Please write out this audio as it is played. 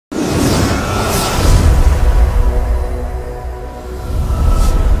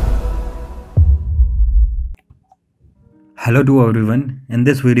Hello to everyone. In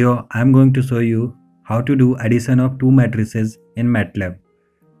this video, I am going to show you how to do addition of two matrices in Matlab.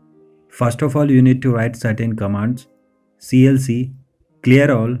 First of all, you need to write certain commands: clc, clear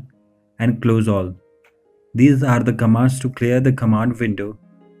all, and close all. These are the commands to clear the command window.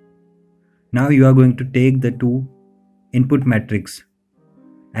 Now you are going to take the two input matrix.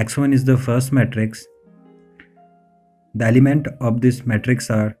 X1 is the first matrix. The element of this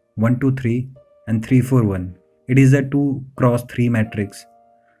matrix are 1, 2, 3 and 3, 4, 1. It is a 2 cross 3 matrix.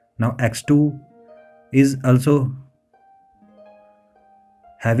 Now X2 is also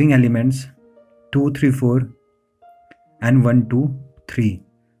having elements 2, 3, 4 and 1, 2, 3.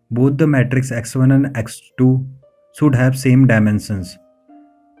 Both the matrix X1 and X2 should have same dimensions.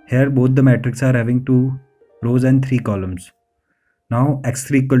 Here both the matrices are having 2 rows and 3 columns. Now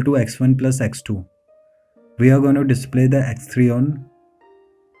X3 equal to X1 plus X2. We are going to display the X3 on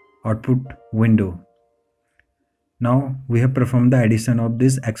output window. Now we have performed the addition of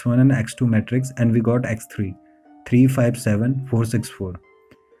this X1 and X2 matrix and we got X3, 3, 5, 7, 4, 6, 4.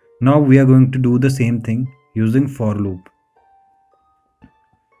 Now we are going to do the same thing using for loop.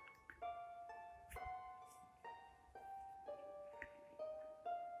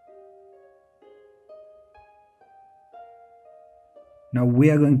 Now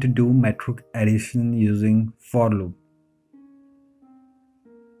we are going to do matrix addition using for loop.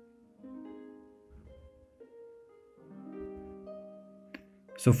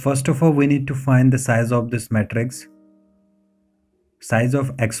 So first of all, we need to find the size of this matrix. Size of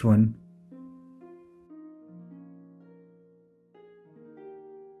X1.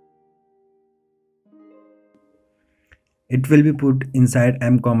 It will be put inside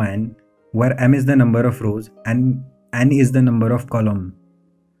m comma n, where m is the number of rows and n is the number of columns.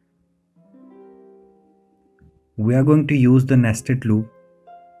 We are going to use the nested loop,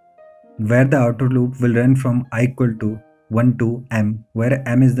 where the outer loop will run from I equal to 1 to m, where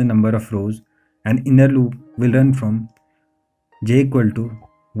m is the number of rows, and inner loop will run from j equal to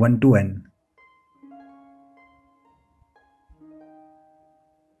 1 to n.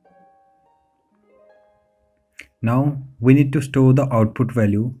 Now we need to store the output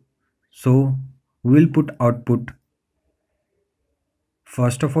value, so we will put output.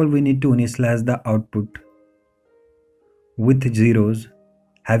 First of all, we need to initialize the output with zeros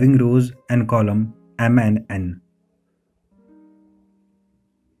having rows and column m and n.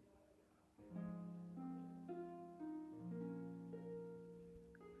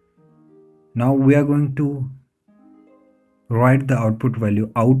 Now we are going to write the output value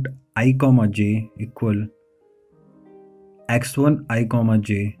out I comma j equal x1 I comma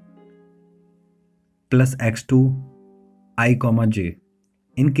j plus x2 I comma j.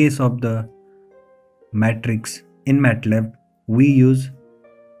 In case of the matrix in Matlab, we use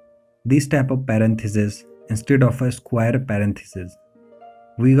this type of parenthesis instead of a square parenthesis.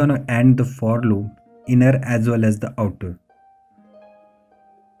 We're gonna end the for loop, inner as well as the outer.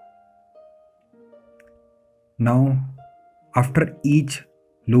 Now after each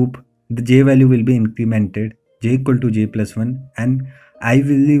loop, the j value will be incremented, j equal to j plus 1, and I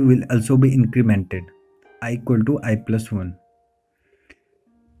value will also be incremented, I equal to I plus 1.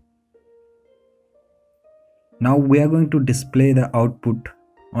 Now we are going to display the output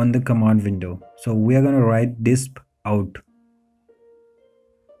on the command window. So we are going to write disp out.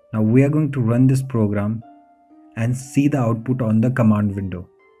 Now we are going to run this program and see the output on the command window.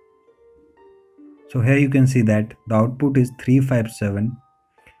 So here you can see that the output is 357,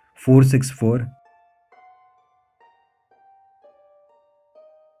 464